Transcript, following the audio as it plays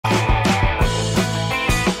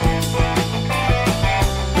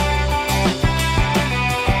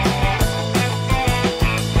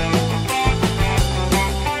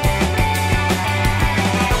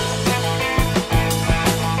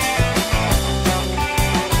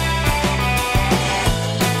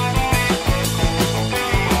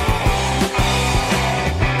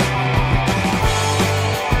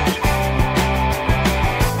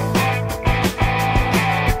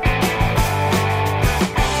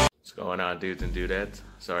on, dudes and dudettes?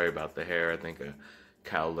 Sorry about the hair. I think a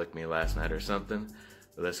cow licked me last night or something.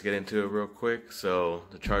 But let's get into it real quick. So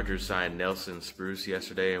the Chargers signed Nelson Spruce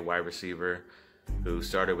yesterday, a wide receiver who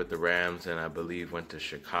started with the Rams and I believe went to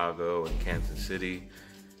Chicago and Kansas City.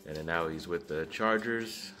 And then now he's with the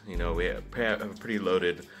Chargers. You know, we have a pretty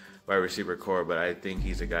loaded wide receiver core, but I think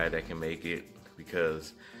he's a guy that can make it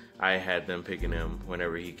because I had them picking him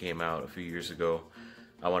whenever he came out a few years ago.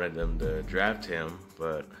 I wanted them to draft him,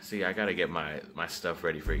 but see, I gotta get my stuff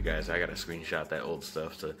ready for you guys. I gotta screenshot that old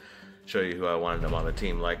stuff to show you who I wanted them on the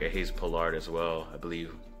team, like a Hayes Pollard as well, I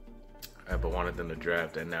believe. I wanted them to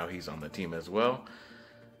draft, and now he's on the team as well.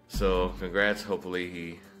 So congrats, hopefully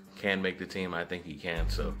he can make the team. I think he can,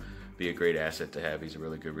 so be a great asset to have. He's a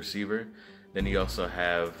really good receiver. Then you also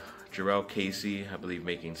have Jurrell Casey, I believe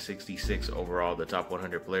making 66 overall, the top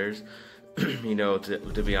 100 players. You know,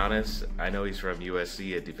 to be honest, I know he's from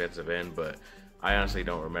USC at defensive end, but I honestly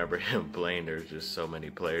don't remember him playing. There's just so many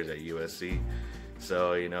players at USC.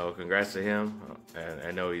 So, you know, congrats to him. And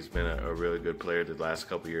I know he's been a really good player the last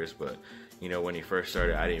couple years, but, you know, when he first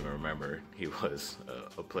started, I didn't even remember he was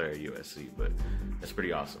a player at USC, but that's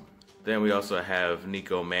pretty awesome. Then we also have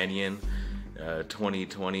Nico Mannion,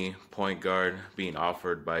 2020 point guard, being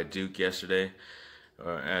offered by Duke yesterday.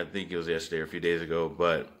 I think it was yesterday or a few days ago,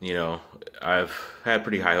 but, you know, I've had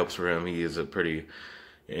pretty high hopes for him. He is a pretty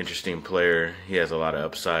interesting player. He has a lot of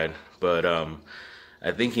upside, but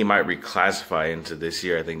I think he might reclassify into this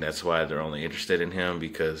year. I think that's why they're only interested in him,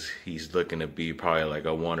 because he's looking to be probably like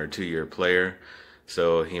a 1 or 2 year player.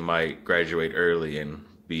 So he might graduate early and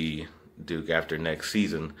be Duke after next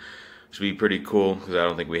season, which would be pretty cool because I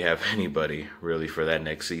don't think we have anybody really for that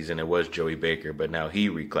next season. It was Joey Baker, but now he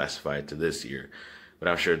reclassified to this year. But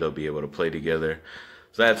I'm sure they'll be able to play together.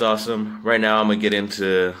 So that's awesome. Right now I'm going to get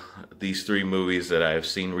into these 3 movies that I've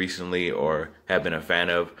seen recently or have been a fan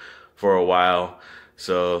of for a while.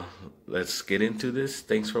 So let's get into this.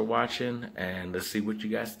 Thanks for watching, and let's see what you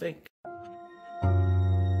guys think.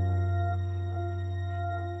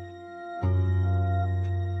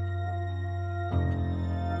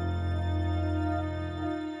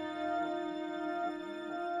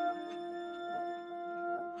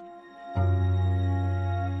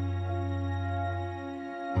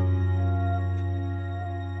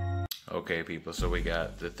 Okay, people, so we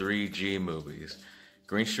got the 3G movies.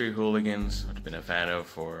 Greenstreet Hooligans, I've been a fan of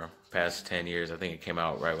for past 10 years. I think it came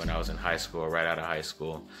out right when I was in high school, right out of high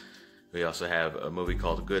school. We also have a movie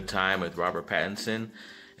called Good Time with Robert Pattinson,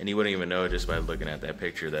 and you wouldn't even know just by looking at that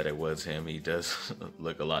picture that it was him. He does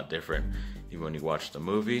look a lot different even when you watch the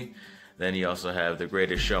movie. Then you also have The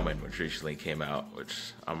Greatest Showman, which recently came out,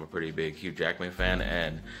 which I'm a pretty big Hugh Jackman fan,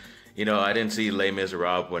 and, you know, I didn't see Les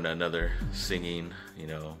Miserables when another singing, you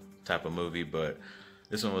know, type of movie, but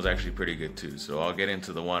this one was actually pretty good too. So I'll get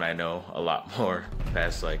into the one I know a lot more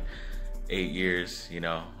past like 8 years, you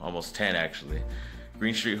know, almost 10 actually.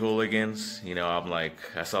 Greenstreet Hooligans, you know,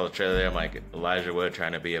 I saw the trailer there, I'm like Elijah Wood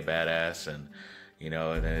trying to be a badass, and, you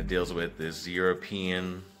know, and then it deals with this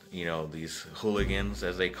European, you know, these hooligans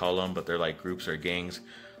as they call them, but they're like groups or gangs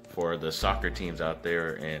for the soccer teams out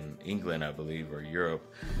there in England, I believe, or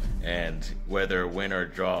Europe. And whether win or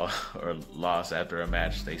draw or loss after a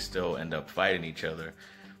match, they still end up fighting each other,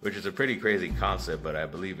 which is a pretty crazy concept, but I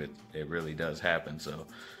believe it really does happen. So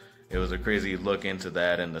it was a crazy look into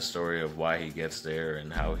that and the story of why he gets there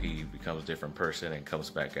and how he becomes a different person and comes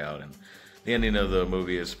back out. And the ending of the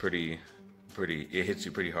movie is pretty, it hits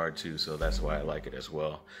you pretty hard too, so that's why I like it as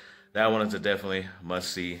well. That one is a definitely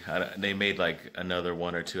must see. They made like another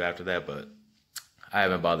 1 or 2 after that, but I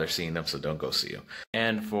haven't bothered seeing them, so don't go see them.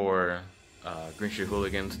 And for Greenstreet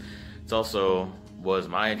Hooligans, it also was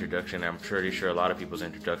my introduction. I'm pretty sure a lot of people's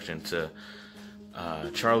introduction to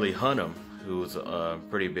Charlie Hunnam, who's a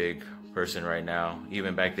pretty big person right now.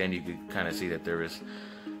 Even back then, you could kind of see that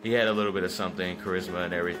he had a little bit of something, charisma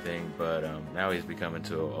and everything, but now he's becoming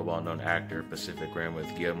to a well-known actor. Pacific Rim with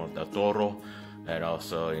Guillermo del Toro. And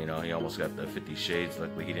also, you know, he almost got the 50 Shades.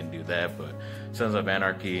 Luckily, he didn't do that. But Sons of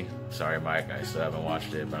Anarchy, sorry, Mike, I still haven't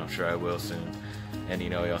watched it, but I'm sure I will soon. And, you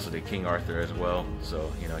know, he also did King Arthur as well.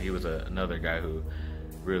 So, you know, he was another guy who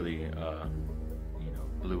really, you know,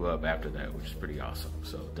 blew up after that, which is pretty awesome.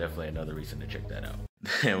 So, definitely another reason to check that out.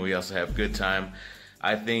 And we also have Good Time.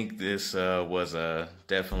 I think this was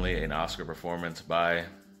definitely an Oscar performance by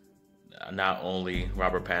not only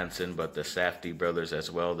Robert Pattinson, but the Safdie brothers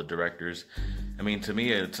as well, the directors. I mean, to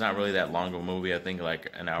me, it's not really that long of a movie. I think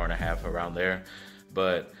like an hour and a half around there.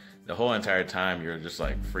 But the whole entire time, you're just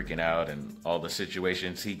like freaking out and all the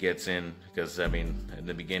situations he gets in. Because, I mean, in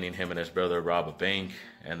the beginning, him and his brother rob a bank.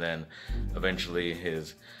 And then eventually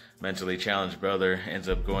his mentally challenged brother ends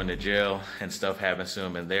up going to jail and stuff happens to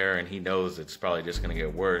him in there, and he knows it's probably just going to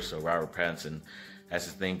get worse. So Robert Pattinson has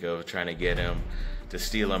to think of trying to get him to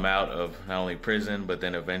steal him out of not only prison, but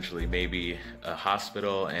then eventually maybe a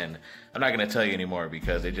hospital. And I'm not going to tell you anymore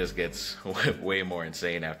because it just gets way more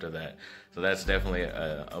insane after that. So that's definitely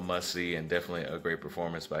a must-see and definitely a great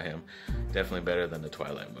performance by him. Definitely better than the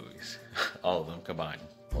Twilight movies. All of them combined,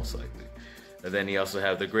 most likely. And then you also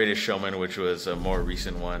have The Greatest Showman, which was a more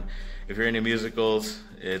recent one. If you're into musicals,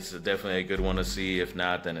 it's definitely a good one to see. If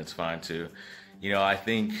not, then it's fine too. You know, I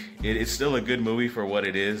think it's still a good movie for what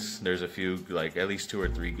it is. There's a few, like at least 2 or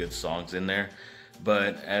 3 good songs in there.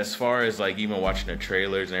 But as far as like even watching the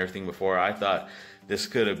trailers and everything before, I thought this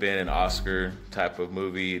could have been an Oscar type of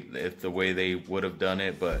movie if the way they would have done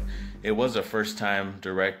it. But it was a first-time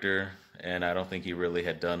director, and I don't think he really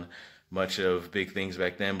had done much of big things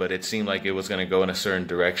back then. But it seemed like it was going to go in a certain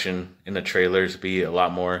direction in the trailers, be a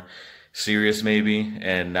lot more serious maybe,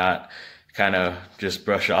 and not kind of just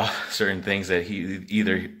brush off certain things that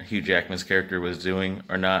either Hugh Jackman's character was doing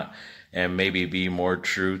or not, and maybe be more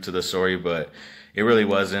true to the story, but it really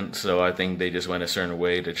wasn't. So I think they just went a certain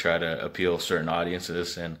way to try to appeal certain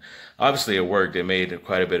audiences, and obviously it worked. It made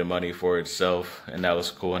quite a bit of money for itself, and that was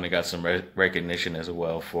cool, and it got some recognition as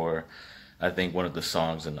well for, I think, one of the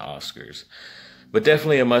songs in the Oscars. But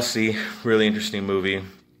definitely a must-see, really interesting movie.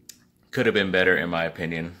 Could have been better in my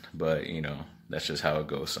opinion, but you know, that's just how it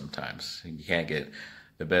goes sometimes. You can't get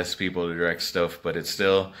the best people to direct stuff, but it's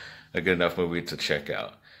still a good enough movie to check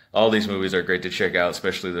out. All these movies are great to check out,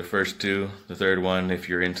 especially the first 2. The third one, if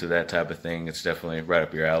you're into that type of thing, it's definitely right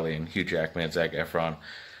up your alley. And Hugh Jackman, Zac Efron,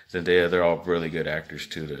 Zendaya, they're all really good actors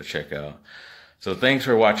too to check out. So thanks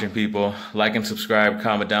for watching, people. Like and subscribe,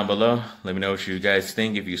 comment down below. Let me know what you guys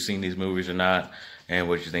think, if you've seen these movies or not, and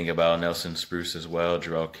what you think about Nelson Spruce as well,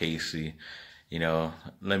 Jurrell Casey. You know,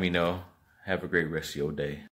 let me know. Have a great rest of your day.